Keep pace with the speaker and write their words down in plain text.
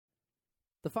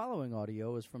The following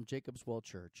audio is from Jacob's Well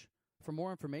Church. For more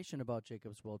information about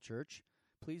Jacob's Well Church,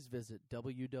 please visit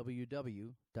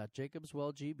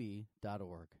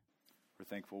www.jacobswellgb.org. We're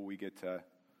thankful we get to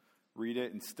read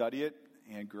it and study it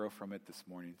and grow from it this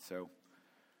morning. So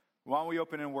why don't we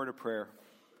open in a word of prayer?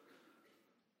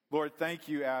 Lord, thank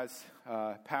you, as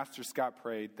Pastor Scott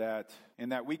prayed, that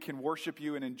we can worship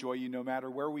you and enjoy you no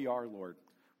matter where we are, Lord.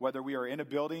 Whether we are in a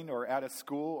building or at a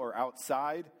school or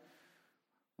outside,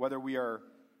 whether we are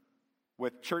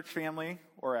with church family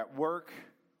or at work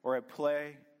or at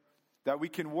play, that we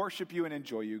can worship you and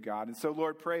enjoy you, God. And so,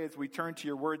 Lord, pray as we turn to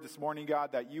your word this morning,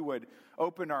 God, that you would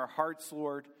open our hearts,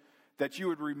 Lord, that you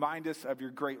would remind us of your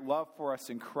great love for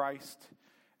us in Christ,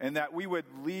 and that we would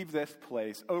leave this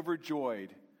place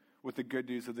overjoyed with the good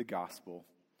news of the gospel.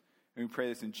 And we pray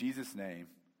this in Jesus' name.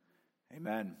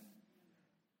 Amen.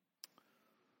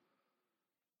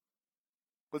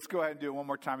 Let's go ahead and do it one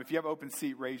more time. If you have an open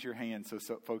seat, raise your hand so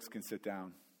folks can sit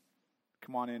down.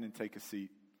 Come on in and take a seat.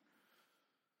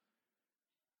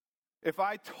 If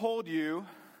I told you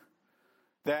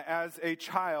that as a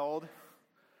child,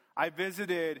 I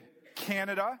visited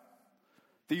Canada,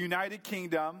 the United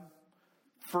Kingdom,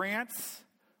 France,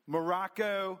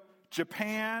 Morocco,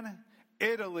 Japan,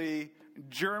 Italy,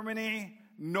 Germany,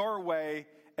 Norway,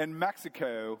 and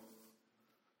Mexico,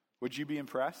 would you be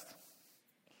impressed?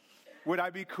 Would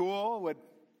I be cool?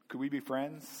 Could we be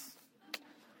friends?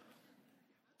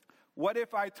 What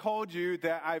if I told you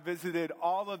that I visited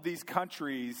all of these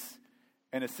countries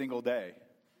in a single day?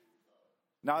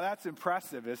 Now that's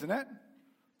impressive, isn't it?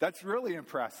 That's really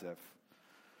impressive.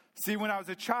 See, when I was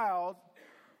a child,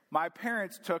 my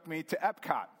parents took me to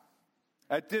Epcot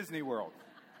at Disney World.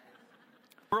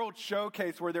 World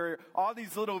Showcase, where there are all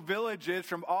these little villages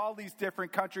from all these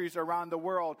different countries around the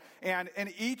world. And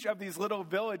in each of these little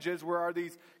villages, where are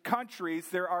these countries,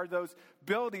 there are those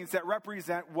buildings that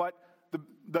represent what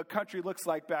the country looks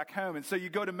like back home. And so you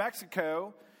go to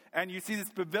Mexico, and you see this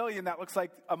pavilion that looks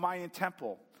like a Mayan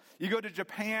temple. You go to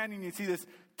Japan, and you see this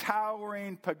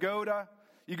towering pagoda.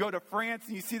 You go to France,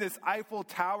 and you see this Eiffel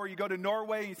Tower. You go to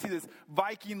Norway, and you see this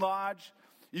Viking Lodge.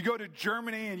 You go to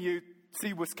Germany, and you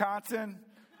see Wisconsin.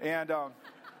 And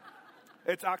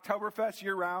it's Oktoberfest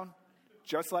year-round,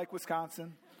 just like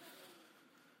Wisconsin.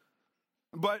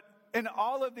 But in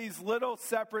all of these little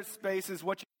separate spaces,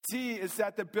 what you see is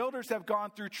that the builders have gone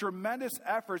through tremendous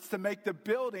efforts to make the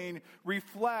building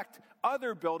reflect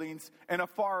other buildings in a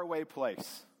faraway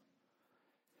place.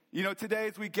 You know, today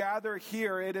as we gather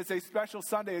here, it is a special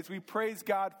Sunday as we praise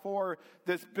God for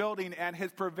this building and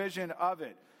his provision of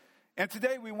it. And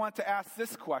today we want to ask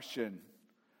this question.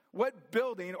 What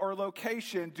building or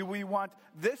location do we want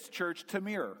this church to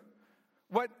mirror?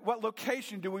 What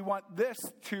location do we want this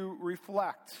to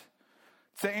reflect?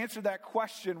 To answer that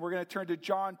question, we're going to turn to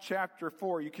John chapter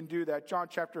 4. You can do that. John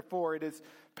chapter 4. It is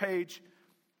page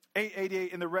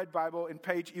 888 in the Red Bible and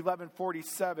page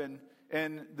 1147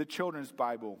 in the Children's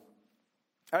Bible.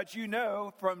 As you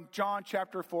know from John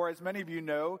chapter 4, as many of you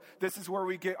know, this is where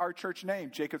we get our church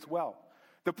name, Jacob's Well.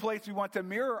 The place we want to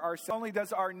mirror ourselves. Not only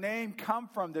does our name come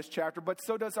from this chapter, but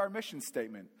so does our mission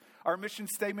statement. Our mission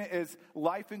statement is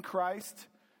life in Christ,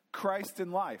 Christ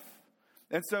in life.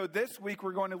 And so this week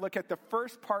we're going to look at the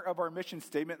first part of our mission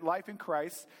statement, life in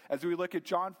Christ, as we look at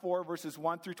John 4, verses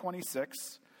 1 through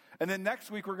 26. And then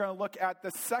next week we're going to look at the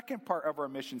second part of our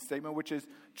mission statement, which is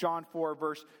John 4,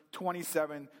 verse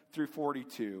 27 through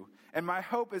 42. And my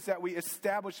hope is that we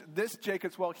establish this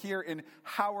Jacob's Well here in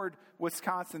Howard,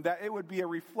 Wisconsin, that it would be a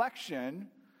reflection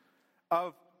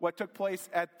of what took place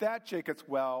at that Jacob's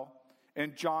Well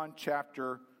in John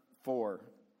chapter 4.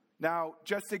 Now,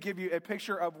 just to give you a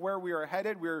picture of where we are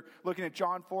headed, we're looking at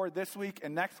John 4 this week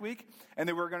and next week. And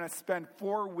then we're going to spend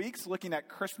 4 weeks looking at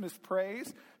Christmas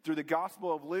praise through the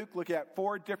Gospel of Luke, looking at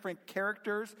 4 different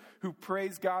characters who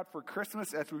praise God for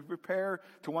Christmas as we prepare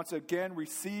to once again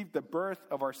receive the birth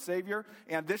of our Savior.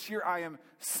 And this year I am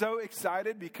so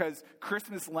excited because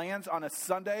Christmas lands on a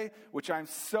Sunday, which I'm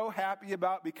so happy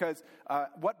about because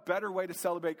what better way to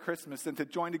celebrate Christmas than to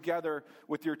join together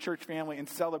with your church family and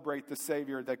celebrate the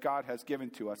Savior that God has given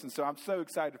to us. And so I'm so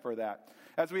excited for that.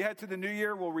 As we head to the new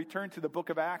year, we'll return to the book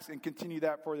of Acts and continue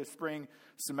that for the spring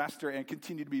semester and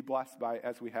continue to be blessed by it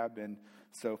as we have been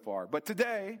so far. But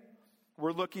today,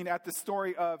 we're looking at the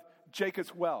story of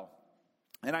Jacob's Well.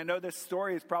 And I know this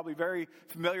story is probably very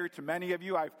familiar to many of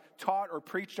you. I've taught or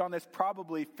preached on this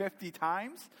probably 50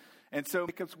 times. And so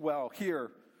Jacob's Well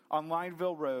here on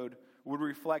Lineville Road would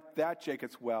reflect that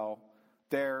Jacob's Well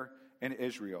there in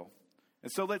Israel.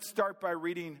 And so let's start by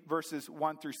reading verses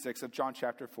 1 through 6 of John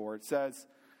chapter 4. It says,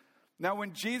 Now,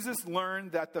 when Jesus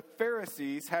learned that the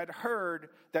Pharisees had heard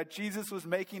that Jesus was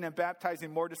making and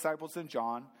baptizing more disciples than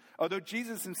John, although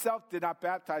Jesus himself did not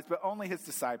baptize, but only his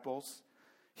disciples,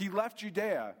 he left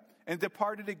Judea and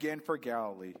departed again for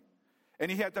Galilee.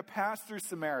 And he had to pass through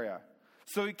Samaria.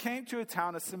 So he came to a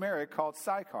town of Samaria called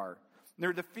Sychar,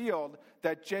 near the field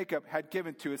that Jacob had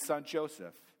given to his son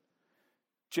Joseph.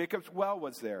 Jacob's well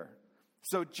was there.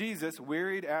 So Jesus,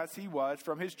 wearied as he was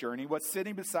from his journey, was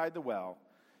sitting beside the well.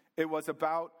 It was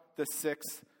about the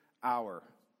 6th hour.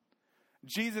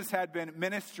 Jesus had been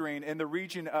ministering in the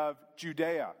region of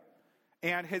Judea,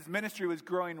 and his ministry was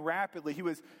growing rapidly. He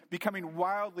was becoming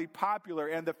wildly popular,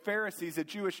 and the Pharisees, a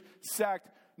Jewish sect,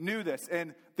 knew this,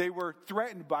 and they were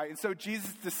threatened by it. And so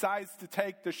Jesus decides to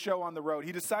take the show on the road.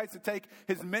 He decides to take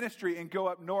his ministry and go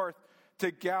up north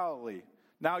to Galilee.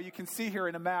 Now, you can see here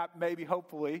in a map, maybe,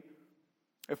 hopefully,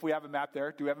 if we have a map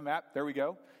there. Do we have a map? There we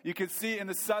go. You can see in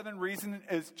the southern region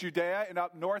is Judea, and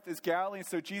up north is Galilee. And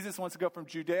so Jesus wants to go from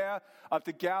Judea up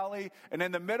to Galilee. And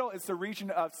in the middle is the region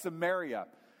of Samaria.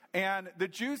 And the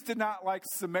Jews did not like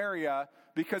Samaria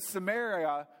because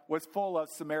Samaria was full of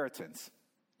Samaritans.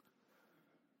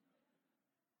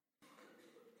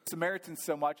 Samaritans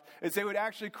so much is they would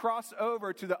actually cross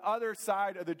over to the other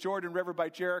side of the Jordan River by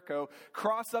Jericho,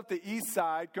 cross up the east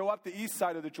side, go up the east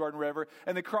side of the Jordan River,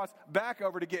 and then cross back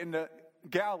over to get into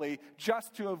Galilee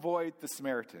just to avoid the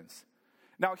Samaritans.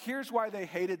 Now, here's why they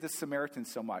hated the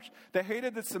Samaritans so much. They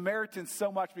hated the Samaritans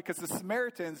so much because the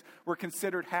Samaritans were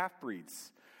considered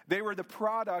half-breeds. They were the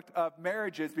product of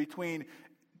marriages between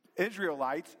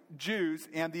Israelites, Jews,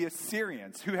 and the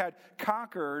Assyrians who had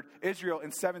conquered Israel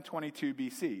in 722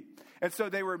 BC. And so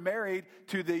they were married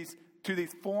to these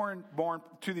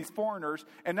foreigners,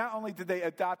 and not only did they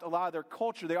adopt a lot of their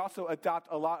culture, they also adopt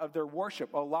a lot of their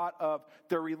worship, a lot of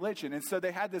their religion. And so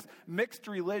they had this mixed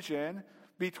religion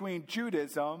between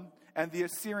Judaism and the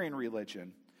Assyrian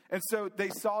religion. And so they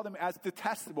saw them as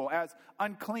detestable, as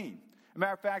unclean. As a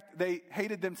matter of fact, they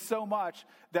hated them so much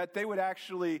that they would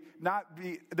actually not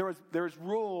be, there was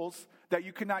rules that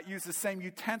you could not use the same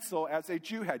utensil as a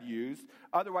Jew had used.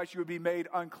 Otherwise, you would be made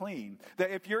unclean.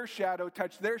 That if your shadow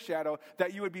touched their shadow,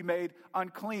 that you would be made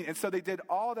unclean. And so they did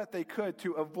all that they could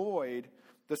to avoid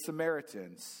the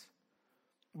Samaritans.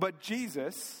 But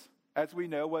Jesus, as we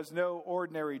know, was no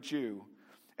ordinary Jew.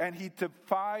 And he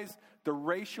defies the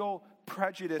racial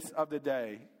prejudice of the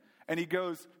day. And he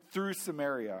goes through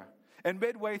Samaria. And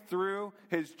midway through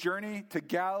his journey to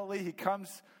Galilee, he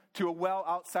comes to a well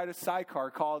outside of Sychar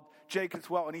called Jacob's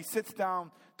Well, and he sits down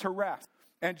to rest.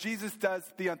 And Jesus does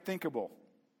the unthinkable.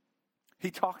 He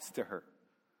talks to her.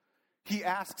 He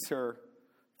asks her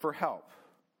for help.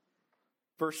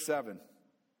 Verse 7.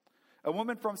 A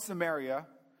woman from Samaria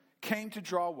came to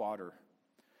draw water.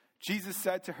 Jesus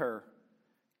said to her,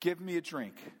 "Give me a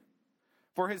drink."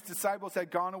 For his disciples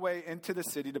had gone away into the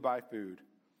city to buy food.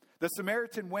 The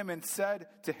Samaritan women said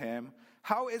to him,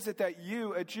 "How is it that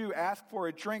you, a Jew, ask for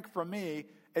a drink from me,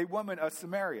 a woman of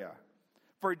Samaria?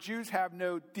 For Jews have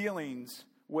no dealings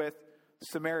with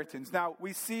Samaritans." Now,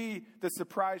 we see the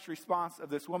surprised response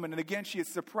of this woman. And again, she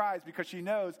is surprised because she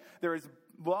knows there is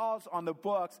laws on the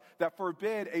books that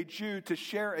forbid a Jew to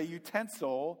share a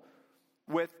utensil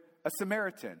with a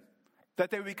Samaritan, that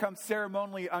they would become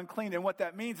ceremonially unclean. And what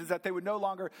that means is that they would no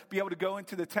longer be able to go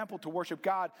into the temple to worship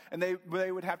God, and they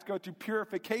would have to go through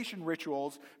purification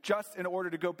rituals just in order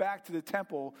to go back to the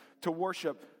temple to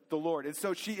worship the Lord. And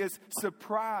so she is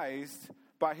surprised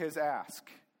by his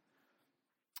ask.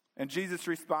 And Jesus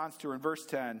responds to her in verse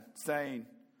 10, saying,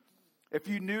 "If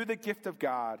you knew the gift of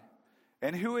God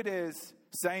and who it is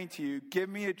saying to you, 'Give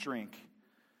me a drink,'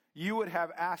 you would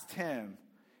have asked him,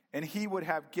 and he would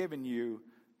have given you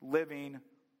living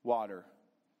water."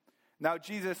 Now,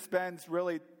 Jesus spends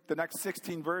really the next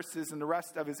 16 verses and the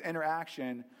rest of his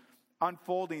interaction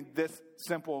unfolding this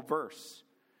simple verse.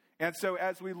 And so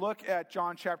as we look at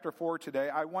John chapter 4 today,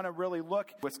 I want to really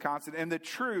look at Wisconsin and the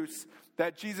truths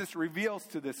that Jesus reveals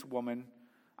to this woman,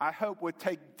 I hope would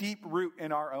take deep root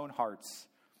in our own hearts.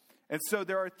 And so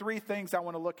there are three things I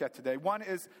want to look at today. One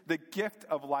is the gift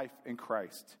of life in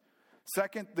Christ.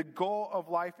 Second, the goal of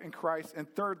life in Christ. And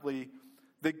thirdly,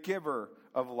 the giver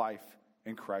of life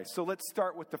in Christ. So let's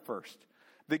start with the first.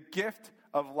 The gift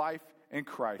of life in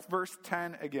Christ. Verse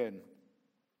 10 again.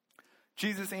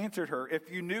 Jesus answered her,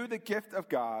 "If you knew the gift of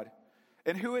God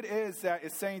and who it is that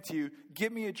is saying to you,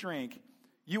 'Give me a drink,'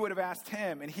 you would have asked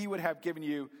him, and he would have given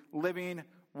you living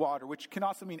water," which can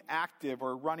also mean active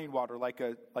or running water like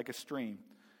a stream.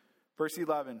 Verse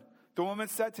 11. The woman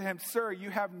said to him, "Sir, you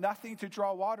have nothing to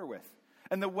draw water with,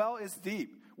 and the well is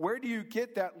deep. Where do you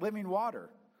get that living water?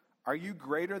 Are you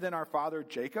greater than our father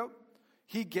Jacob?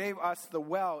 He gave us the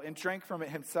well and drank from it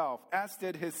himself, as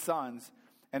did his sons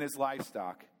and his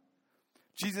livestock."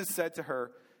 Jesus said to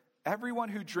her, "Everyone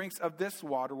who drinks of this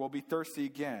water will be thirsty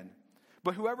again.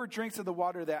 But whoever drinks of the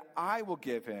water that I will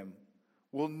give him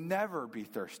will never be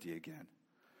thirsty again.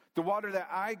 The water that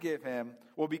I give him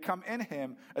will become in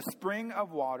him a spring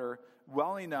of water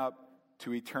welling up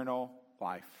to eternal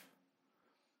life."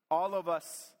 All of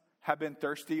us have been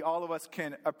thirsty. All of us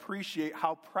can appreciate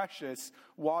how precious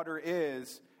water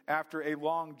is after a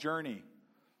long journey.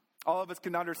 All of us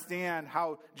can understand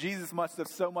how Jesus must have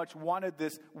so much wanted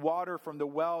this water from the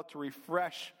well to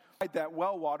refresh. That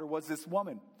well water was this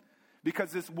woman,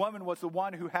 because this woman was the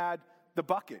one who had the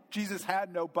bucket. Jesus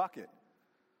had no bucket.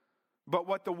 But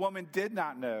what the woman did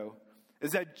not know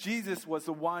is that Jesus was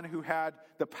the one who had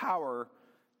the power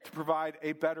to provide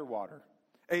a better water,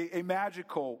 a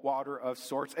magical water of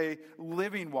sorts, a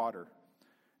living water.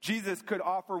 Jesus could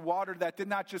offer water that did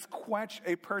not just quench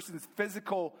a person's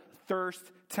physical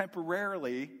thirst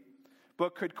temporarily,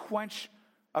 but could quench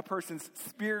a person's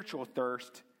spiritual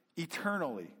thirst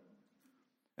eternally.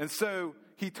 And so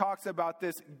he talks about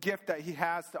this gift that he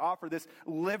has to offer, this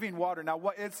living water. Now,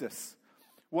 what is this?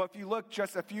 Well, if you look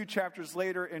just a few chapters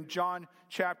later in John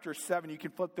chapter 7, you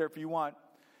can flip there if you want.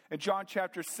 In John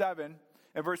chapter 7,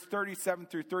 in verse 37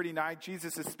 through 39,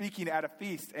 Jesus is speaking at a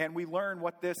feast, and we learn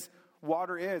what this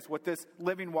water is, what this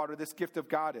living water, this gift of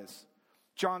God is.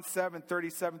 John 7,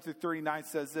 37 through 39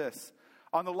 says this: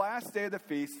 "On the last day of the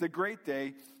feast, the great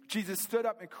day, Jesus stood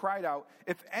up and cried out,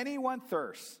 'If anyone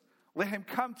thirsts, let him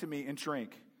come to me and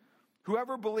drink.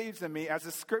 Whoever believes in me, as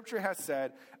the scripture has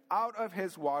said, out of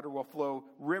his water will flow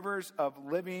rivers of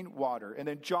living water.'" And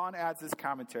then John adds this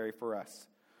commentary for us.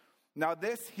 "Now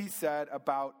this he said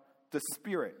about the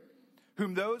Spirit,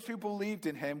 whom those who believed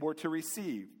in him were to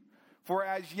receive. For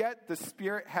as yet the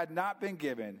Spirit had not been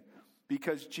given,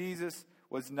 because Jesus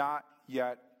was not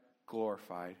yet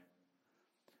glorified."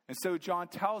 And so John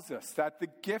tells us that the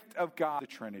gift of God, the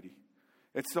Trinity,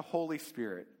 it's the Holy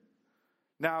Spirit.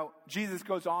 Now, Jesus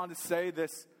goes on to say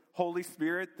this Holy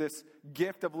Spirit, this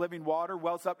gift of living water,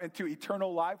 wells up into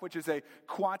eternal life, which is a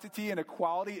quantity and a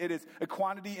quality. It is a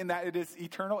quantity in that it is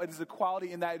eternal. It is a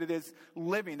quality in that it is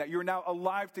living, that you're now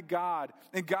alive to God,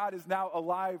 and God is now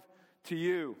alive to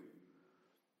you.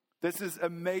 This is an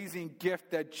amazing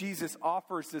gift that Jesus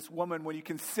offers this woman when you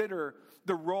consider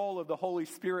the role of the Holy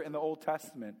Spirit in the Old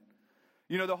Testament.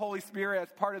 You know, the Holy Spirit,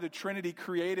 as part of the Trinity,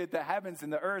 created the heavens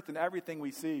and the earth and everything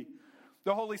we see.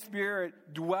 The Holy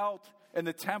Spirit dwelt in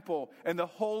the temple, in the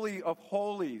Holy of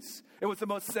Holies. It was the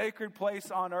most sacred place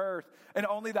on earth. And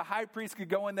only the high priest could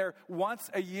go in there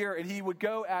once a year, and he would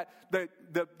go at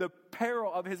the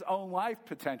peril of his own life,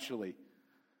 potentially.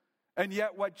 And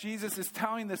yet what Jesus is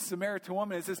telling this Samaritan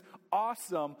woman is this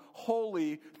awesome,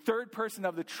 holy, third person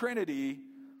of the Trinity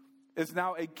is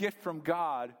now a gift from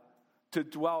God to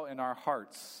dwell in our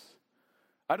hearts.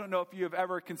 I don't know if you have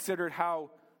ever considered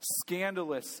how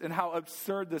scandalous and how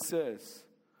absurd this is.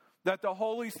 That the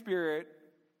Holy Spirit,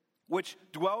 which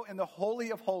dwelt in the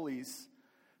Holy of Holies,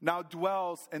 now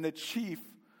dwells in the chief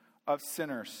of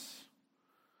sinners.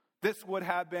 This would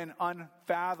have been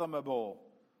unfathomable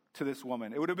to this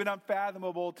woman. It would have been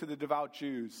unfathomable to the devout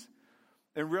Jews.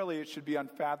 And really, it should be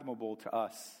unfathomable to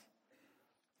us.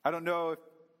 I don't know if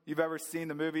you've ever seen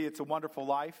the movie It's a Wonderful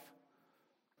Life.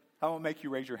 I won't make you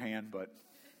raise your hand, but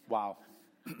wow.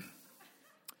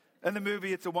 In the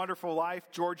movie It's a Wonderful Life,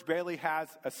 George Bailey has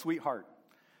a sweetheart.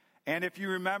 And if you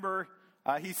remember,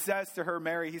 he says to her,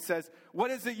 Mary, he says, "What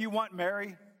is it you want,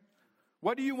 Mary?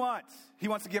 What do you want?" He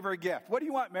wants to give her a gift. "What do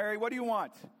you want, Mary? What do you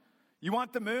want? You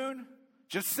want the moon?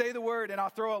 Just say the word and I'll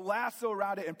throw a lasso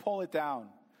around it and pull it down."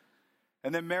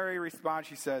 And then Mary responds,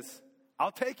 she says,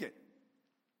 "I'll take it.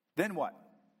 Then what?"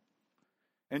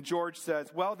 And George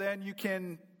says, "Well, then you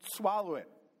can swallow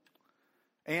it.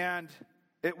 And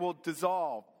it will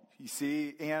dissolve, you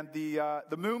see, and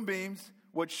the moonbeams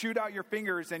would shoot out your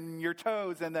fingers and your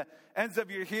toes and the ends of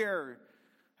your hair."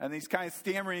 And he's kind of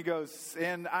stammering. He goes,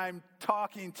 "And I'm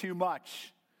talking too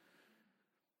much."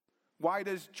 Why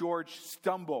does George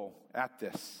stumble at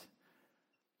this?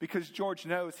 Because George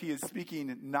knows he is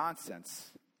speaking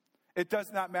nonsense. It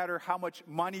does not matter how much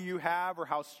money you have or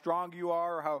how strong you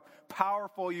are or how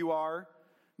powerful you are.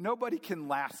 Nobody can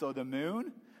lasso the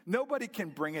moon. Nobody can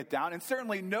bring it down. And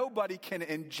certainly nobody can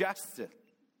ingest it.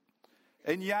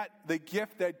 And yet the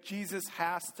gift that Jesus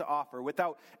has to offer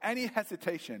without any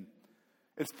hesitation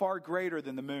is far greater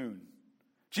than the moon.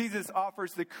 Jesus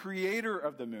offers the creator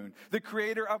of the moon, the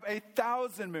creator of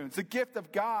 1,000 moons. The gift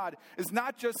of God is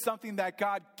not just something that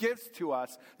God gives to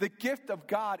us. The gift of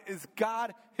God is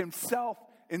God himself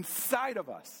inside of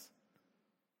us.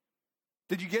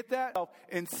 Did you get that?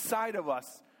 Inside of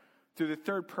us through the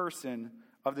third person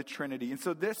of the Trinity. And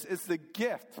so this is the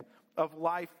gift of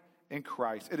life in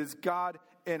Christ. It is God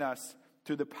in us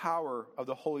through the power of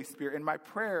the Holy Spirit. And my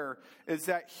prayer is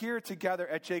that here together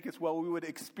at Jacob's Well, we would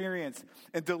experience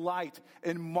and delight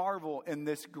and marvel in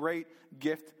this great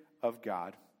gift of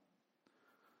God.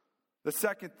 The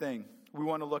second thing we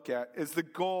want to look at is the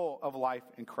goal of life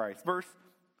in Christ. Verse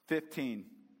 15.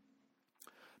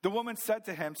 The woman said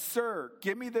to him, "Sir,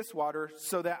 give me this water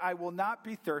so that I will not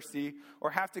be thirsty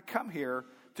or have to come here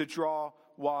to draw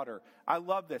water." I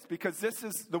love this because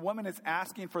the woman is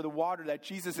asking for the water that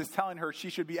Jesus is telling her she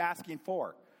should be asking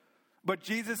for. But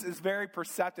Jesus is very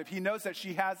perceptive. He knows that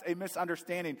she has a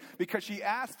misunderstanding because she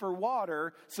asked for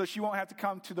water so she won't have to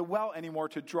come to the well anymore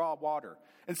to draw water.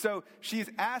 And so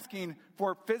she's asking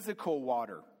for physical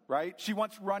water, right? She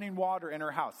wants running water in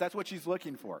her house. That's what she's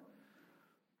looking for.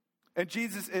 And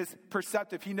Jesus is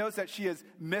perceptive. He knows that she has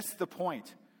missed the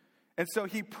point. And so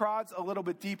he prods a little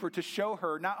bit deeper to show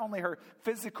her not only her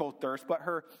physical thirst, but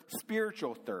her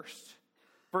spiritual thirst.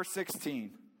 Verse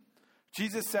 16,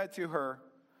 Jesus said to her,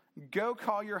 "Go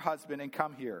call your husband and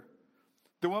come here."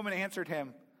 The woman answered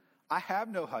him, "I have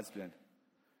no husband."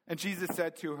 And Jesus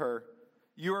said to her,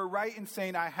 "You are right in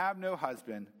saying, 'I have no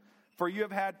husband,' for you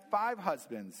have had 5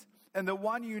 husbands, and the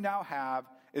one you now have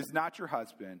is not your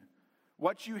husband.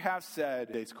 What you have said is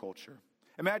today's culture."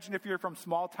 Imagine if you're from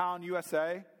small town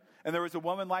USA, and there was a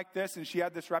woman like this, and she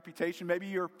had this reputation. Maybe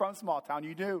you're from small town,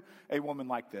 you knew a woman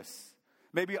like this.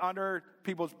 Maybe under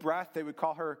people's breath, they would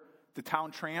call her the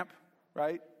town tramp,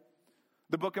 right?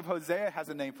 The book of Hosea has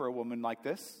a name for a woman like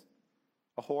this,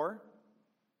 a whore.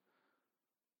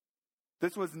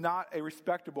 This was not a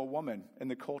respectable woman in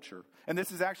the culture. And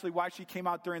this is actually why she came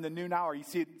out during the noon hour. You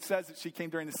see, it says that she came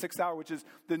during the 6th hour, which is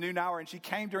the noon hour. And she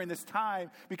came during this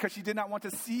time because she did not want to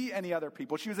see any other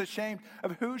people. She was ashamed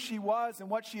of who she was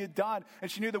and what she had done. And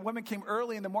she knew the women came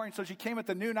early in the morning, so she came at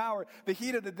the noon hour, the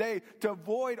heat of the day, to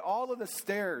avoid all of the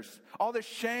stares, all the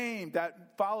shame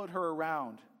that followed her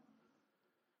around.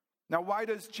 Now, why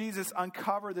does Jesus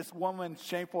uncover this woman's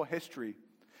shameful history?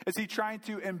 Is he trying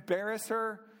to embarrass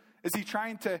her? Is he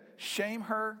trying to shame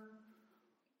her?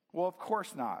 Well, of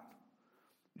course not.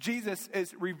 Jesus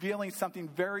is revealing something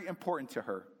very important to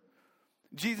her.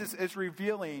 Jesus is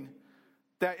revealing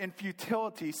that in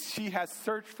futility, she has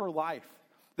searched for life,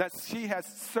 that she has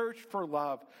searched for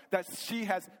love, that she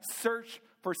has searched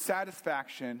for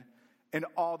satisfaction in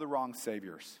all the wrong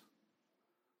saviors.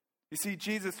 You see,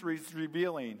 Jesus is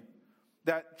revealing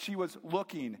that she was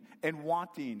looking and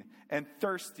wanting and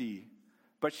thirsty,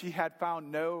 but she had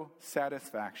found no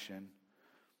satisfaction.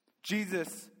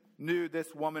 Jesus knew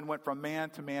this woman went from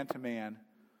man to man to man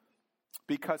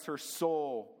because her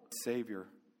soul was Savior.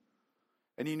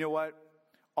 And you know what?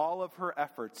 All of her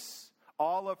efforts,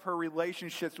 all of her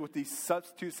relationships with these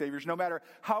substitute saviors, no matter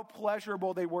how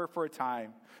pleasurable they were for a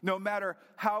time, no matter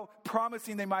how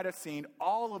promising they might have seemed,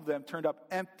 all of them turned up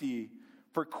empty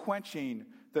for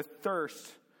quenching the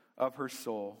thirst of her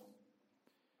soul.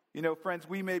 You know, friends,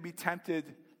 we may be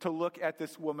tempted to look at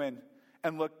this woman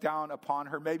and look down upon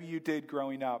her. Maybe you did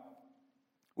growing up.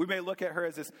 We may look at her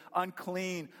as this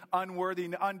unclean,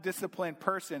 unworthy, undisciplined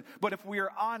person. But if we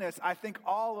are honest, I think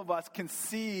all of us can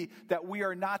see that we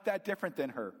are not that different than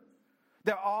her.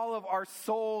 That all of our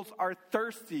souls are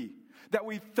thirsty. That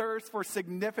we thirst for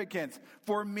significance,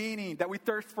 for meaning. That we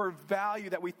thirst for value.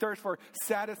 That we thirst for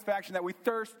satisfaction. That we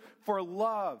thirst for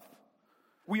love.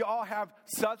 We all have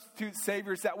substitute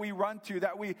saviors that we run to,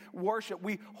 that we worship.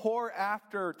 We whore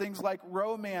after things like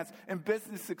romance and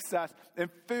business success and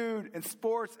food and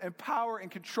sports and power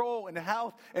and control and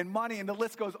health and money. And the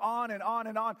list goes on and on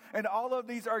and on. And all of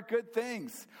these are good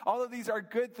things. All of these are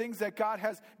good things that God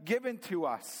has given to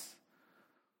us.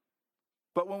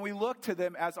 But when we look to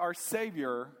them as our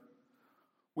Savior,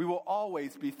 we will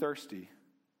always be thirsty.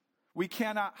 We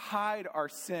cannot hide our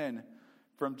sin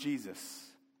from Jesus.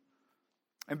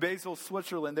 In Basel,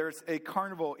 Switzerland, there's a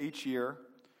carnival each year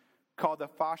called the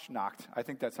Fastnacht. I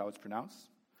think that's how it's pronounced.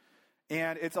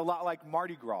 And it's a lot like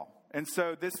Mardi Gras. And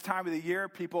so this time of the year,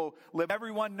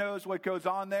 everyone knows what goes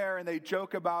on there and they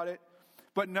joke about it.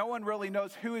 But no one really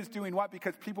knows who is doing what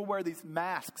because people wear these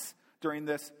masks during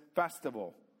this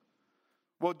festival.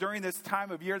 Well, during this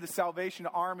time of year, the Salvation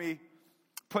Army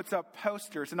puts up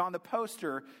posters. And on the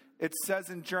poster, it says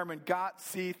in German, "Gott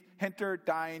sieht hinter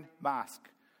dein Mask,"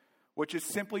 which is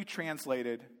simply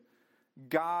translated,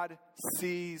 God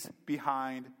sees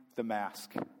behind the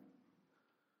mask.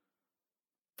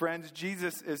 Friends,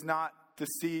 Jesus is not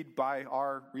deceived by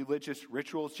our religious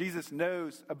rituals. Jesus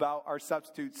knows about our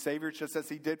substitute Savior, just as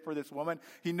he did for this woman.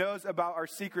 He knows about our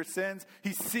secret sins.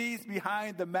 He sees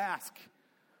behind the mask,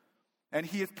 and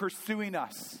he is pursuing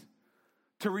us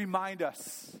to remind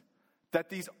us that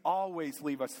these always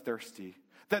leave us thirsty,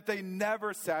 that they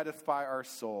never satisfy our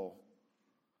soul,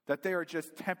 that they are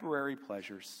just temporary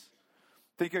pleasures.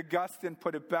 I think Augustine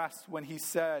put it best when he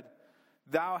said,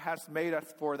 "Thou hast made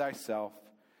us for thyself,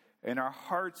 and our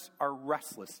hearts are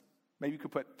restless," maybe you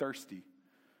could put thirsty,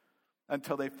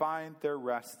 "until they find their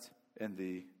rest in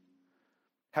thee."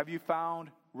 Have you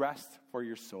found rest for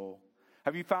your soul?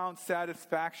 Have you found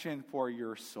satisfaction for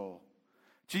your soul?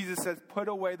 Jesus says, put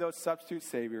away those substitute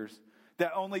saviors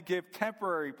that only give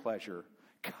temporary pleasure.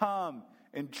 Come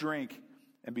and drink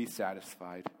and be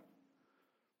satisfied.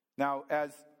 Now,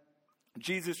 as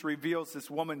Jesus reveals this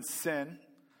woman's sin,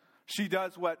 she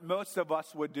does what most of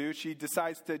us would do. She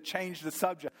decides to change the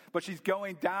subject, but she's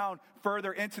going down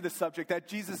further into the subject that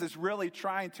Jesus is really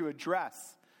trying to address,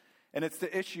 and it's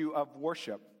the issue of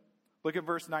worship. Look at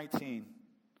verse 19.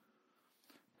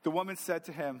 The woman said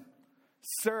to him,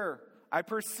 "Sir, I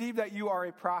perceive that you are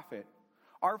a prophet.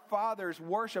 Our fathers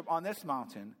worship on this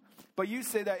mountain, but you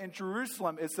say that in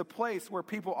Jerusalem is the place where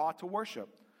people ought to worship."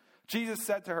 Jesus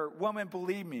said to her, "Woman,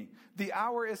 believe me, the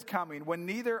hour is coming when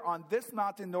neither on this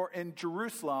mountain nor in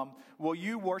Jerusalem will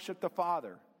you worship the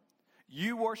Father.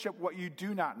 You worship what you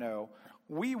do not know.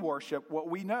 We worship what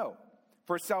we know,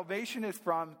 for salvation is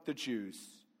from the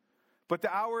Jews. But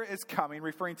the hour is coming,"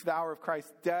 referring to the hour of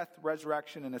Christ's death,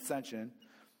 resurrection, and ascension,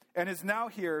 "and is now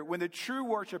here when the true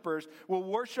worshipers will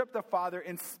worship the Father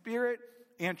in spirit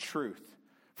and truth.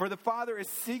 For the Father is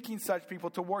seeking such people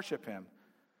to worship him.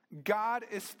 God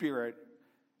is spirit,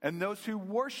 and those who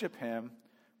worship him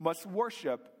must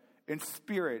worship in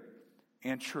spirit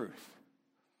and truth."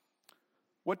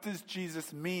 What does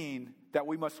Jesus mean that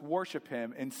we must worship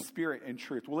him in spirit and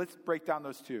truth? Well, let's break down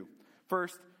those two.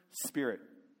 First, spirit.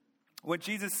 When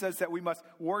Jesus says that we must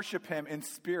worship him in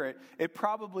spirit, it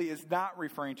probably is not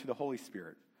referring to the Holy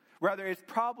Spirit. Rather, it's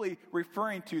probably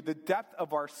referring to the depth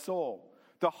of our soul,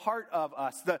 the heart of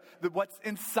us, the what's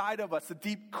inside of us, the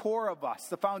deep core of us,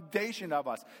 the foundation of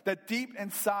us. That deep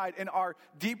inside, in our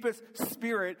deepest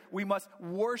spirit, we must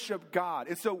worship God.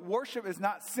 And so worship is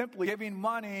not simply giving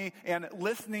money and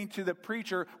listening to the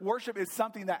preacher. Worship is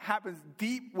something that happens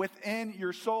deep within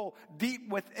your soul, deep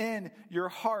within your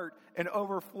heart, and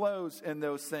overflows in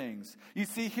those things. You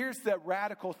see, here's the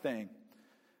radical thing.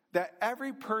 That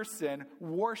every person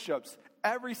worships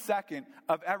every second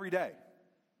of every day.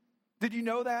 Did you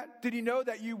know that? Did you know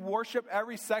that you worship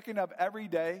every second of every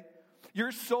day?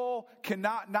 Your soul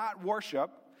cannot not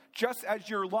worship, just as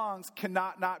your lungs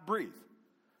cannot not breathe.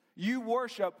 You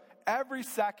worship every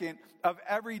second of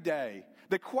every day.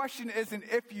 The question isn't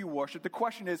if you worship. The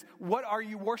question is, what are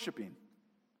you worshiping?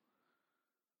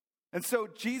 And so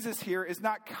Jesus here is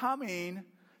not coming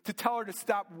to tell her to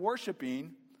stop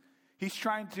worshiping. He's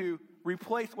trying to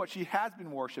replace what she has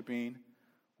been worshiping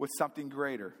with something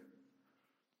greater.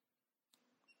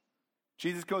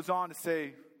 Jesus goes on to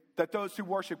say that those who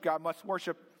worship God must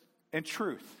worship in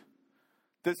truth.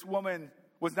 This woman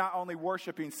was not only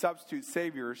worshiping substitute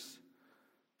saviors,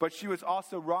 but she was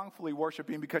also wrongfully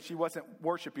worshiping because she wasn't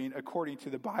worshiping according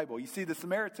to the Bible. You see, the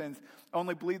Samaritans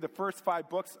only believed the first 5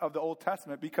 books of the Old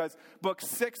Testament because book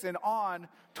 6 and on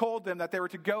told them that they were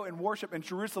to go and worship in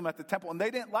Jerusalem at the temple, and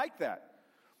they didn't like that.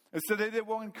 And so they didn't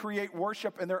want to create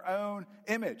worship in their own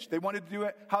image. They wanted to do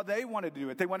it how they wanted to do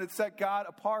it. They wanted to set God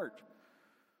apart.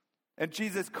 And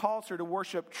Jesus calls her to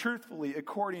worship truthfully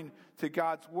according to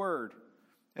God's word.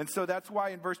 And so that's why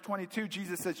in verse 22,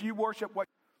 Jesus says, you worship what...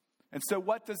 And so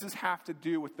what does this have to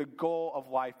do with the goal of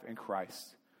life in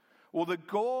Christ? Well, the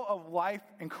goal of life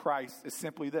in Christ is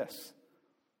simply this: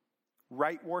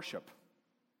 right worship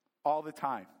all the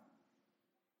time.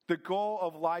 The goal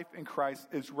of life in Christ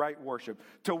is right worship.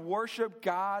 To worship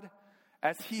God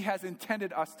as he has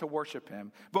intended us to worship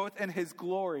him, both in his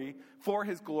glory,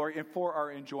 and for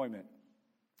our enjoyment.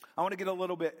 I want to get a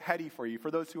little bit heady for you.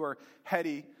 For those who are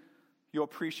heady, you'll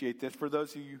appreciate this. For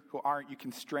those of you who aren't, you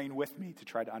can strain with me to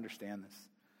try to understand this.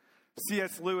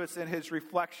 C.S. Lewis, in his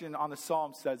reflection on the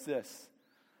Psalms, says this.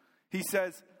 He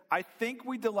says, I think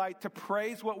we delight to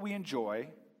praise what we enjoy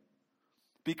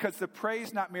because the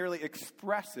praise not merely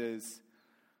expresses,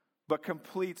 but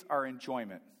completes our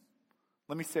enjoyment.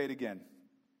 Let me say it again.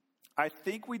 I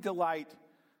think we delight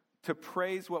to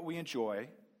praise what we enjoy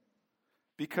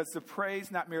because the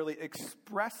praise not merely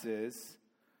expresses,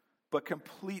 but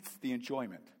completes the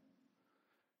enjoyment.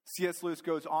 C.S. Lewis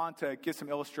goes on to give some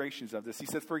illustrations of this. He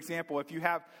says, for example, if you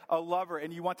have a lover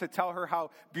and you want to tell her how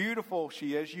beautiful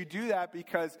she is, you do that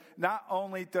because not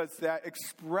only does that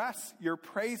express your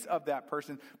praise of that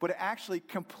person, but it actually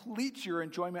completes your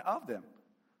enjoyment of them,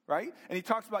 right? And he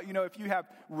talks about, if you have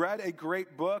read a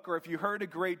great book or if you heard a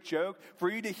great joke, for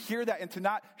you to hear that and to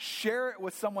not share it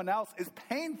with someone else is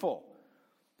painful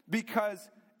because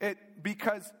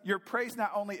your praise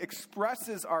not only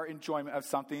expresses our enjoyment of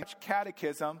something.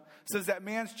 Catechism says that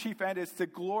man's chief end is to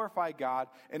glorify God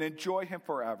and enjoy him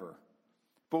forever.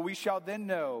 But we shall then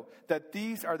know that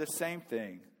these are the same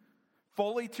thing.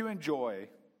 Fully to enjoy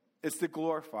is to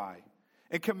glorify.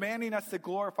 And commanding us to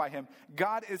glorify him,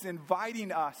 God is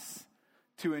inviting us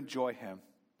to enjoy him.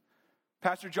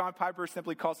 Pastor John Piper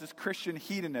simply calls this Christian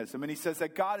hedonism, and he says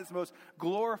that God is most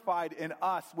glorified in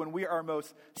us when we are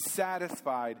most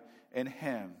satisfied in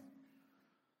him.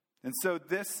 And so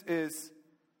this is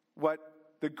what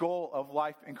the goal of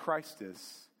life in Christ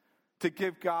is, to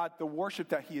give God the worship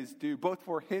that he is due, both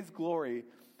for his glory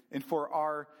and for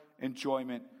our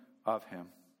enjoyment of him.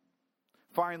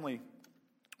 Finally,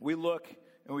 we look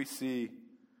and we see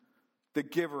the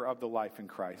giver of the life in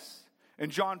Christ. In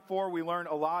John 4, we learn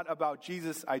a lot about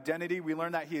Jesus' identity. We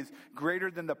learn that he is greater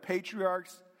than the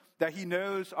patriarchs, that he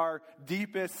knows our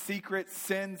deepest secret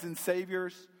sins and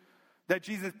saviors, that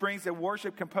Jesus brings a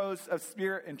worship composed of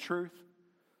spirit and truth.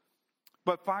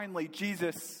 But finally,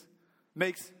 Jesus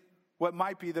makes what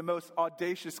might be the most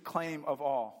audacious claim of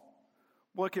all.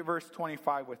 Look at verse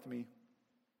 25 with me.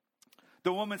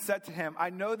 The woman said to him, I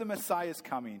know the Messiah is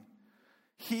coming,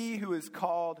 he who is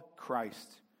called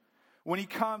Christ. When he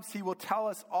comes, he will tell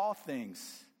us all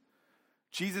things.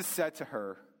 Jesus said to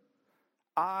her,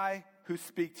 I who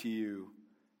speak to you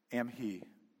am he.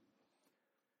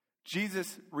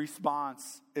 Jesus'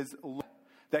 response is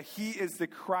that he is the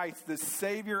Christ, the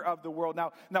Savior of the world.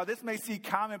 Now this may seem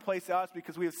commonplace to us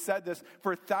because we have said this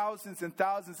for thousands and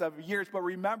thousands of years, but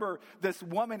remember, this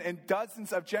woman and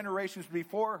dozens of generations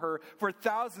before her for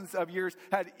thousands of years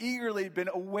had eagerly been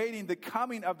awaiting the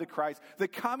coming of the Christ, the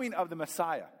coming of the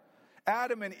Messiah.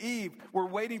 Adam and Eve were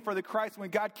waiting for the Christ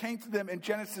when God came to them in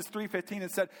Genesis 3:15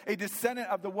 and said, a descendant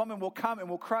of the woman will come and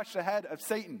will crush the head of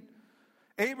Satan.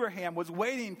 Abraham was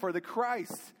waiting for the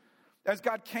Christ as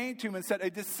God came to him and said,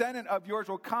 a descendant of yours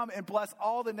will come and bless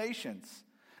all the nations.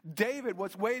 David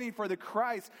was waiting for the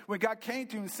Christ when God came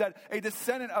to him and said, a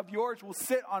descendant of yours will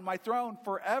sit on my throne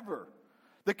forever.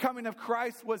 The coming of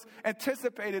Christ was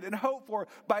anticipated and hoped for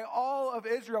by all of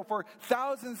Israel for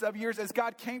thousands of years as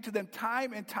God came to them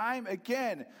time and time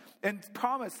again and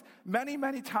promised many,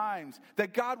 many times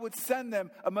that God would send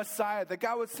them a Messiah, that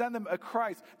God would send them a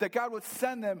Christ, that God would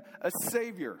send them a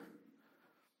Savior.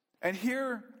 And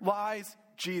here lies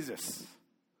Jesus,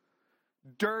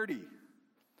 dirty,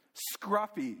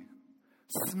 scruffy,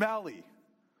 smelly,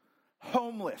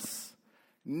 homeless,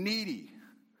 needy.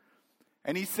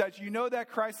 And he says, you know that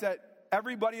Christ that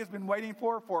everybody has been waiting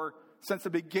for since the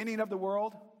beginning of the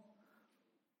world?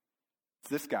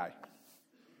 It's this guy.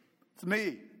 It's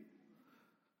me.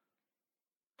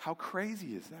 How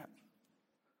crazy is that?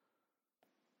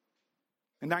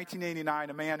 In 1989,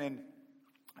 a man in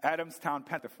Adamstown,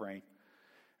 Pennsylvania.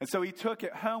 And so he took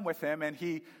it home with him and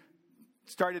he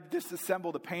started to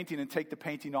disassemble the painting and take the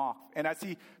painting off. And as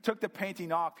he took the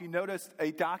painting off, he noticed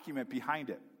a document behind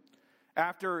it.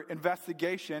 After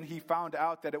investigation, he found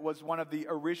out that it was one of the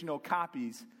original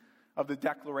copies of the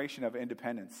Declaration of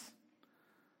Independence.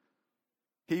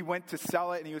 He went to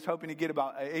sell it, and he was hoping to get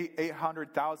about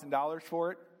 $800,000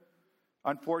 for it.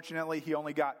 Unfortunately, he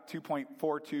only got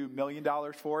 $2.42 million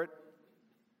for it.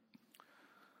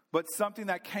 But something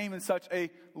that came in such a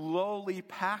lowly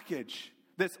package,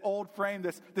 this old frame,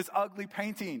 this ugly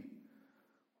painting,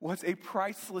 was a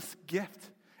priceless gift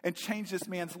and changed this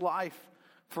man's life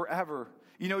forever.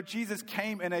 You know, Jesus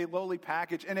came in a lowly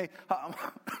package, in a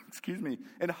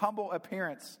in humble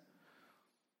appearance.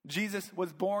 Jesus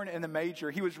was born in the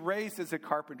manger. He was raised as a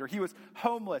carpenter. He was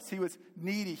homeless. He was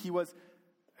needy. He was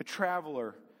a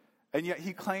traveler. And yet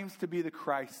he claims to be the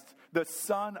Christ, the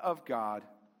Son of God.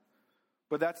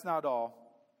 But that's not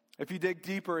all. If you dig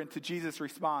deeper into Jesus'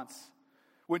 response,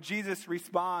 when Jesus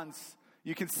responds,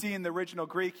 you can see in the original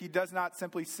Greek, he does not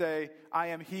simply say, I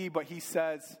am he, but he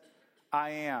says,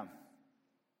 I am.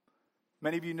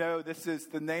 Many of you know this is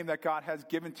the name that God has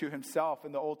given to himself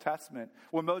in the Old Testament.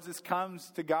 When Moses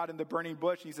comes to God in the burning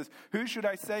bush, he says, who should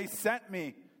I say sent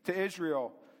me to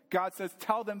Israel? God says,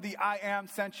 tell them the I am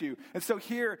sent you. And so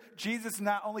here, Jesus is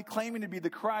not only claiming to be the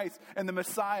Christ and the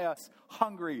Messiah,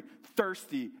 hungry,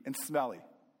 thirsty, and smelly.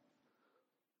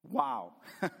 Wow.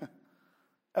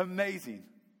 Amazing.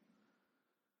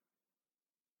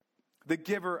 the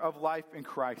giver of life in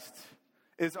Christ,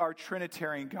 is our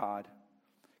Trinitarian God,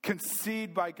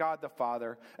 conceived by God the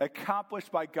Father,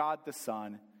 accomplished by God the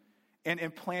Son, and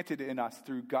implanted in us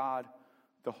through God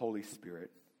the Holy Spirit.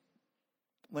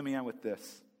 Let me end with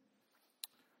this.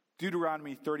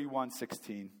 Deuteronomy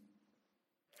 31:16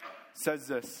 says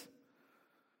this.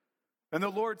 And the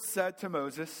Lord said to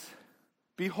Moses,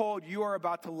 behold, you are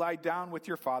about to lie down with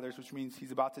your fathers, which means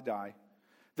he's about to die.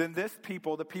 Then this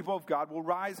people, the people of God, will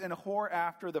rise and whore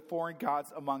after the foreign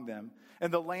gods among them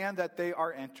in the land that they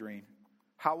are entering.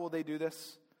 How will they do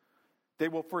this? They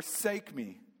will forsake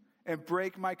me and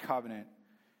break my covenant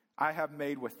I have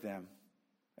made with them.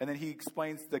 And then he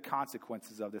explains the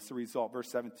consequences of this, the result.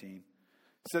 Verse 17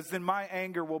 says, then my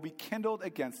anger will be kindled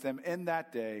against them in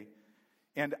that day,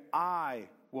 and I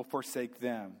will forsake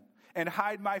them and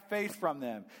hide my face from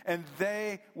them, and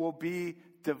they will be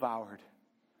devoured.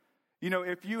 You know,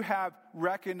 if you have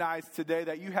recognized today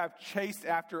that you have chased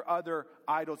after other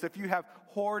idols, if you have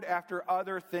whored after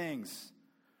other things,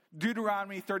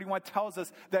 Deuteronomy 31 tells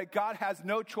us that God has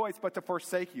no choice but to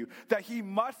forsake you, that he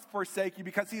must forsake you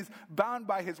because he's bound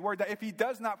by his word, that if he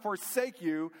does not forsake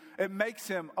you, it makes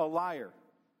him a liar.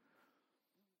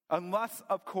 Unless,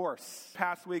 of course,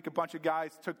 past week a bunch of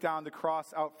guys took down the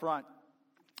cross out front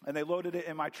and they loaded it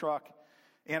in my truck.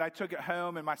 And I took it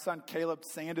home, and my son Caleb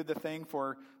sanded the thing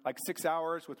for like 6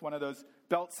 hours with one of those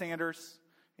belt sanders.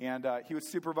 And he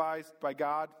was supervised by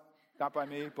God, not by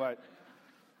me, but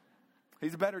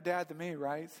he's a better dad than me,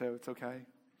 right? So it's okay.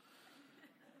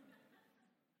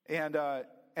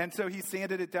 And so he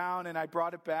sanded it down, and I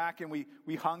brought it back, and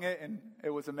we hung it, and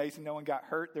it was amazing. No one got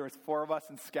hurt. There was 4 of us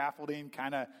in scaffolding,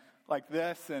 kind of like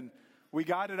this, and we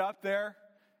got it up there,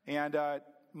 and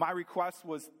my request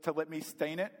was to let me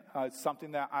stain it. It's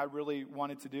something that I really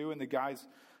wanted to do, and the guys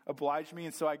obliged me.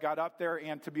 And so I got up there,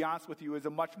 and to be honest with you, it was a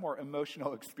much more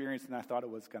emotional experience than I thought it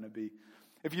was going to be.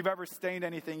 If you've ever stained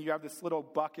anything, you have this little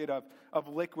bucket of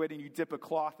liquid, and you dip a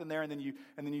cloth in there, and then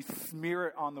you smear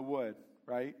it on the wood,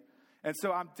 right? And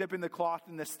so I'm dipping the cloth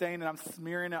in the stain, and I'm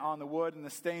smearing it on the wood, and the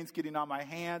stain's getting on my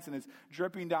hands, and it's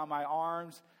dripping down my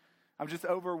arms. I'm just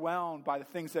overwhelmed by the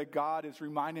things that God is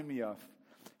reminding me of.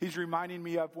 He's reminding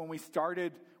me of when we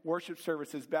started worship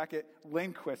services back at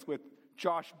Lindquist with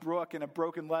Josh Brook and a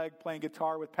broken leg playing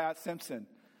guitar with Pat Simpson.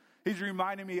 He's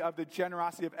reminding me of the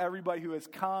generosity of everybody who has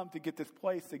come to get this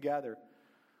place together.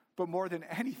 But more than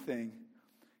anything,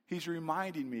 he's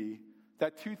reminding me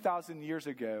that 2,000 years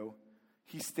ago,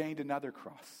 he stained another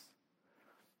cross.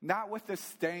 Not with the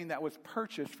stain that was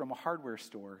purchased from a hardware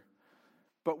store,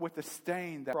 but with the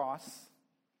stain that cross.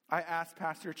 I asked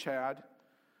Pastor Chad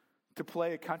to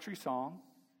play a country song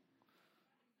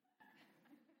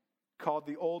called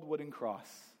The Old Wooden Cross.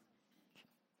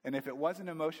 And if it wasn't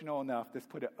emotional enough, let's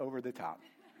put it over the top.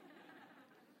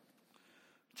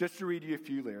 Just to read you a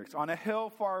few lyrics. On a hill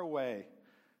far away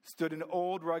stood an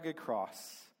old rugged cross,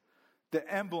 the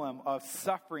emblem of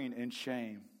suffering and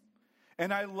shame.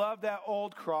 And I love that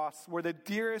old cross where the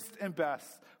dearest and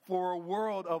best for a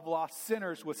world of lost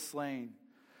sinners was slain.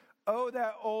 Oh,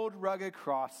 that old rugged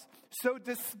cross, so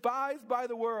despised by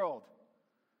the world,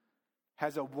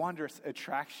 has a wondrous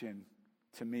attraction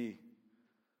to me.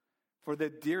 For the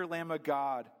dear Lamb of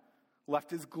God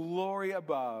left his glory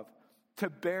above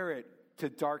to bear it to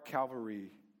dark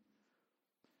Calvary.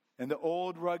 And the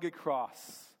old rugged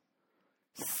cross,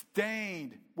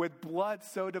 stained with blood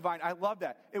so divine. I love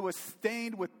that. It was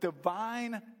stained with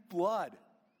divine blood.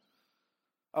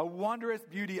 A wondrous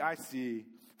beauty I see.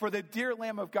 For the dear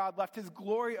Lamb of God left his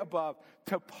glory above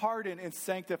to pardon and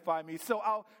sanctify me. So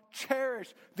I'll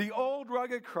cherish the old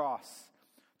rugged cross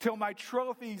till my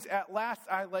trophies at last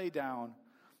I lay down.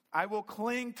 I will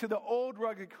cling to the old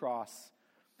rugged cross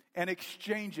and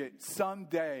exchange it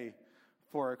someday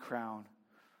for a crown.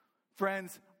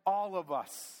 Friends, all of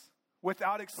us,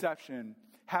 without exception,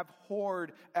 have whored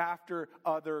after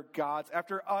other gods,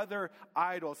 after other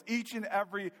idols, each and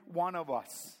every one of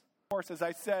us. Of course, as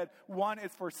I said, one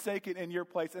is forsaken in your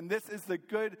place, and this is the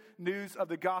good news of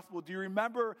the gospel. Do you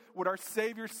remember what our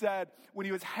Savior said when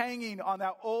he was hanging on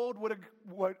that old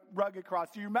rugged cross?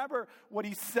 Do you remember what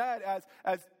he said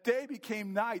as day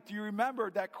became night? Do you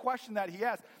remember that question that he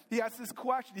asked? He asked this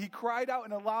question. He cried out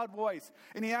in a loud voice,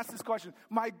 and he asked this question,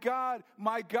 my God,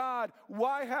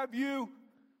 why have you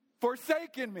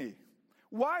forsaken me?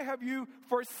 Why have you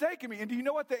forsaken me? And do you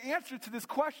know what the answer to this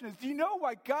question is? Do you know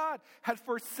why God has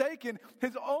forsaken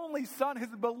his only son,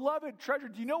 his beloved treasure?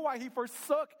 Do you know why he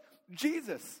forsook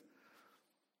Jesus?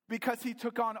 Because he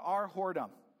took on our whoredom.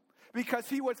 Because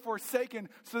he was forsaken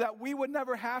so that we would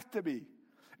never have to be.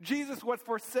 Jesus was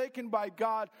forsaken by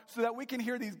God so that we can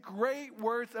hear these great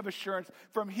words of assurance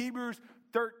from Hebrews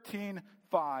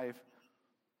 13:5,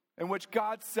 in which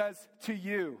God says to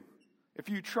you, if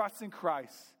you trust in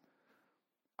Christ,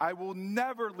 I will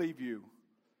never leave you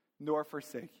nor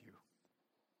forsake you.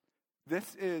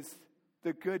 This is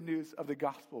the good news of the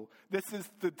gospel. This is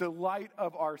the delight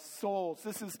of our souls.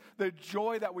 This is the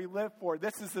joy that we live for.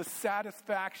 This is the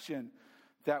satisfaction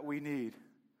that we need.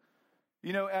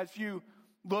 You know, as you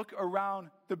look around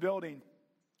the building,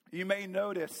 you may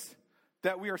notice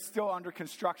that we are still under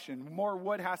construction. More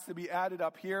wood has to be added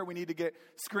up here. We need to get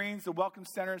screens. The welcome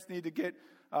centers need to get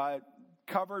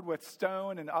covered with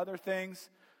stone and other things.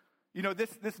 You know,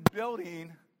 this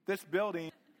building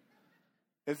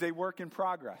is a work in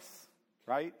progress,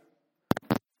 right?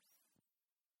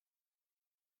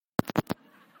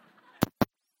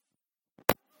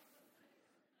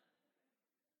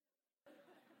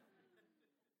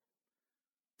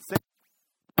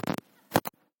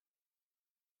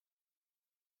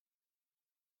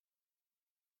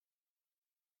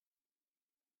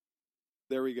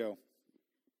 There we go.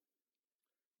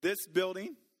 This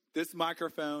building, this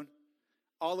microphone,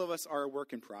 all of us are a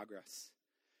work in progress.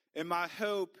 And my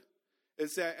hope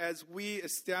is that as we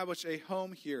establish a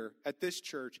home here at this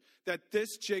church, that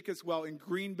this Jacob's Well in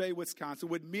Green Bay, Wisconsin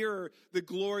would mirror the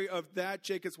glory of that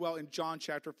Jacob's Well in John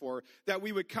chapter 4. That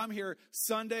we would come here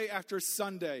Sunday after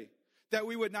Sunday. That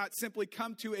we would not simply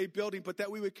come to a building, but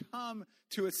that we would come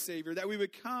to a Savior. That we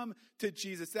would come to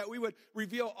Jesus. That we would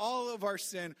reveal all of our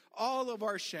sin, all of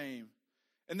our shame.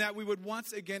 And that we would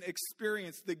once again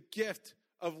experience the gift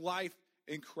of life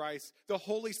in Christ. The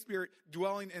Holy Spirit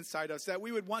dwelling inside us. That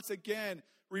we would once again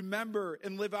remember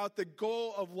and live out the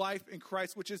goal of life in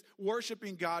Christ, which is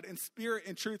worshiping God in spirit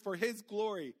and truth for His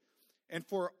glory and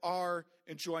for our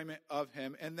enjoyment of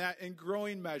Him. And that in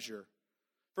growing measure,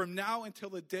 from now until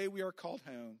the day we are called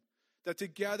home, that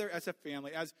together as a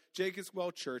family, as Jacob's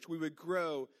Well Church, we would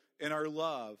grow in our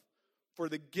love for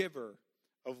the giver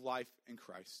of life in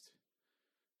Christ.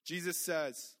 Jesus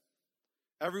says,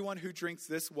 everyone who drinks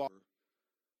this water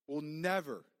will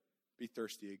never be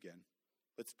thirsty again.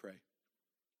 Let's pray.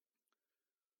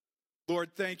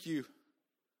 Lord, thank you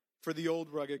for the old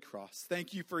rugged cross.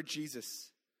 Thank you for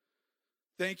Jesus.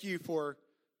 Thank you for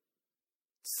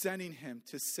sending him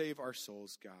to save our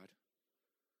souls, God.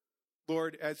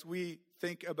 Lord, as we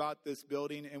think about this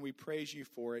building and we praise you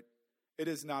for it, it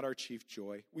is not our chief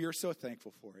joy. We are so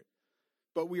thankful for it.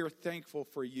 But we are thankful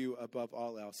for you above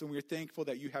all else. And we are thankful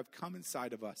that you have come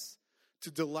inside of us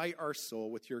to delight our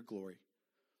soul with your glory.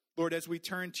 Lord, as we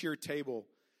turn to your table,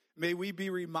 may we be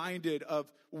reminded of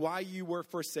why you were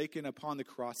forsaken upon the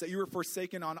cross, that you were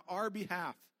forsaken on our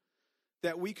behalf,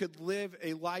 that we could live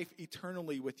a life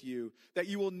eternally with you, that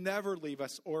you will never leave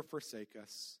us or forsake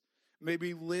us. May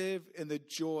we live in the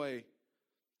joy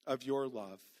of your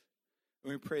love.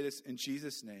 And we pray this in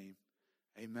Jesus' name.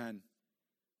 Amen.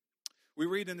 We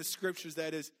read in the scriptures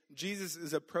that as Jesus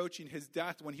is approaching his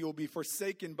death, when he will be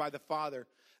forsaken by the Father,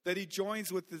 that he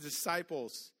joins with the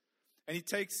disciples and he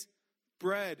takes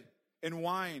bread and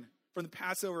wine from the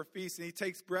Passover feast, and he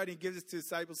takes bread and he gives it to the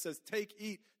disciples and says, "Take,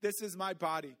 eat, this is my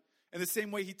body." In the same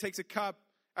way, he takes a cup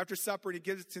after supper and he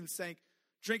gives it to them, saying,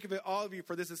 "Drink of it, all of you,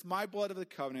 for this is my blood of the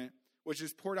covenant, which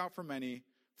is poured out for many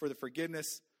for the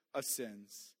forgiveness of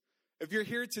sins." If you're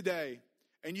here today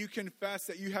and you confess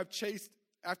that you have chased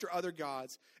after other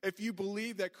gods, if you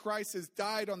believe that Christ has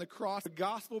died on the cross, the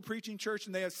gospel preaching church,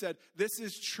 and they have said, "This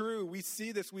is true, we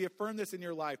see this, we affirm this in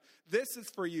your life," this is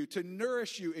for you, to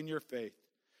nourish you in your faith,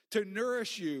 to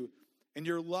nourish you in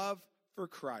your love for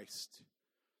Christ.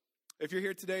 If you're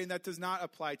here today and that does not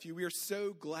apply to you, we are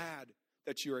so glad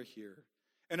that you are here.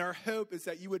 And our hope is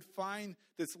that you would find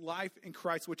this life in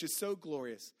Christ, which is so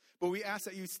glorious. But we ask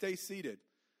that you stay seated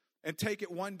and take it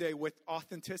one day with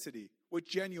authenticity, with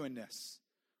genuineness,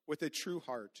 with a true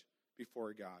heart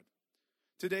before God.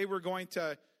 Today we're going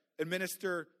to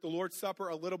administer the Lord's Supper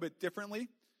a little bit differently.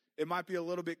 It might be a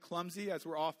little bit clumsy as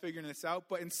we're all figuring this out,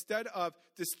 but instead of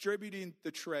distributing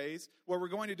the trays, what we're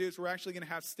going to do is we're actually going to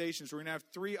have stations. We're going to have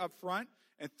 3 up front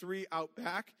and 3 out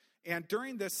back. And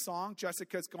during this song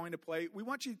Jessica's going to play, we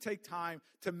want you to take time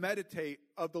to meditate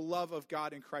of the love of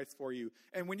God in Christ for you.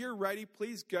 And when you're ready,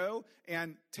 please go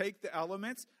and take the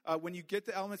elements. When you get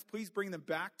the elements, please bring them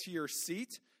back to your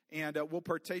seat. And we'll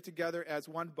partake together as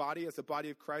one body, as the body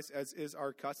of Christ, as is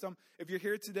our custom. If you're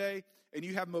here today and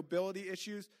you have mobility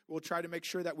issues, we'll try to make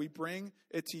sure that we bring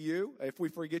it to you. If we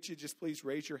forget you, just please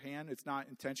raise your hand. It's not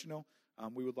intentional.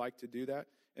 We would like to do that.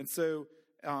 And so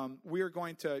we are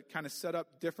going to kind of set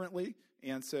up differently.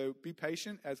 And so be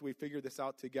patient as we figure this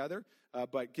out together.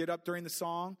 But get up during the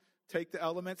song. take the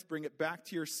elements, bring it back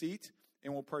to your seat,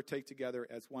 and we'll partake together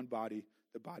as one body,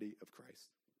 the body of Christ.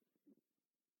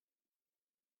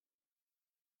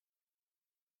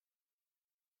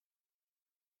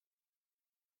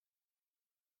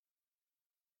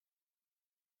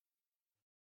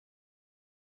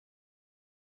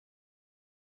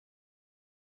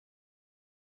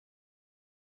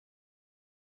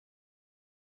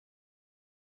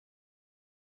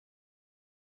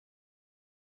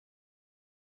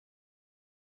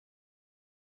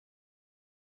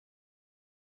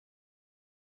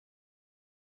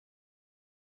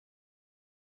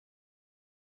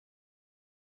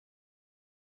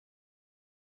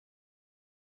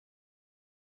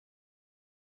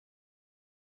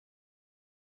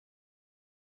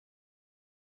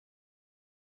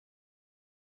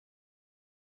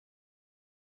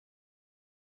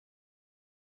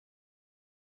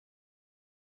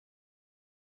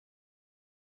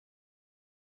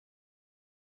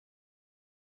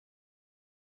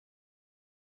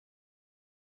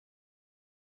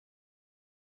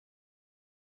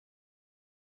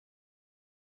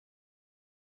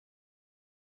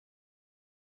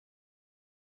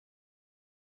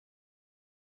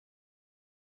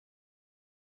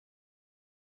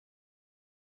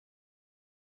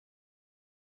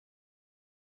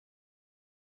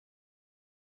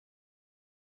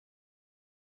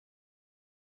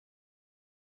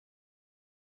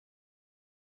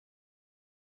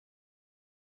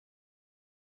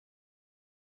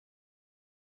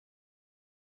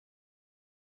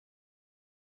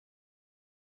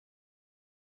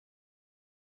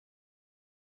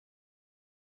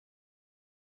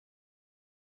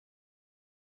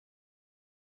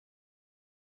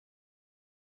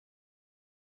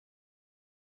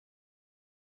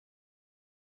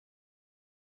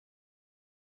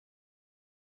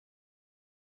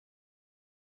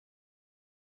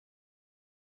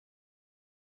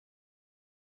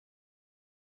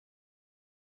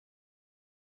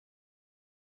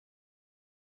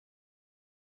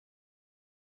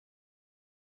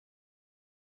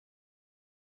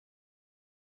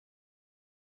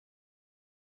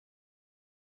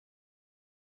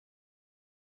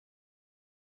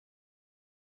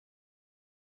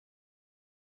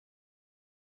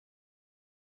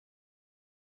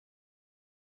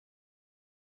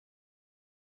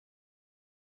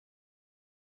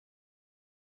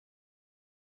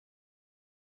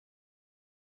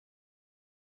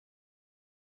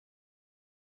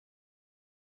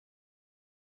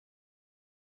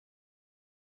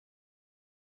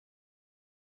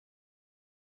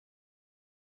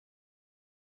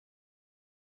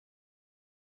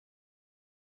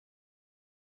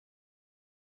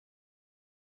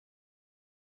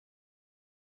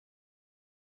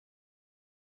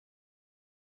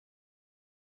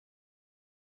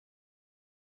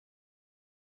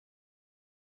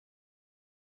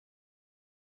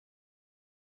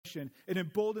 It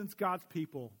emboldens God's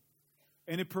people,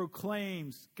 and it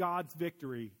proclaims God's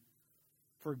victory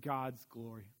for God's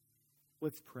glory.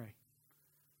 Let's pray.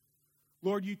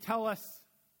 Lord, you tell us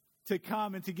to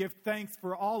come and to give thanks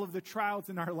for all of the trials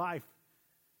in our life.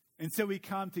 And so we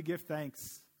come to give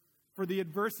thanks for the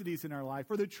adversities in our life,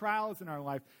 for the trials in our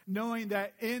life, knowing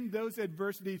that in those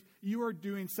adversities, you are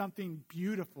doing something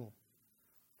beautiful.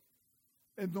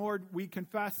 And Lord, we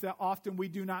confess that often we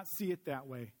do not see it that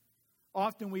way.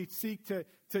 Often we seek to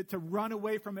run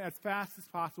away from it as fast as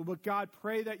possible. But God,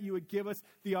 pray that you would give us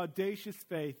the audacious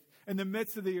faith in the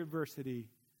midst of the adversity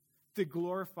to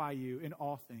glorify you in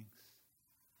all things.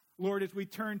 Lord, as we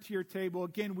turn to your table,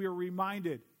 again, we are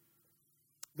reminded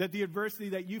that the adversity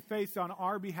that you faced on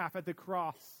our behalf at the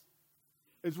cross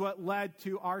is what led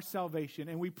to our salvation,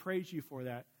 and we praise you for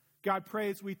that. God, pray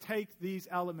as we take these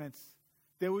elements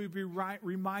that we would be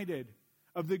reminded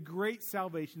of the great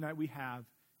salvation that we have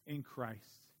in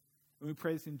Christ. And we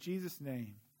pray this in Jesus'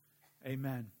 name.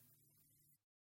 Amen.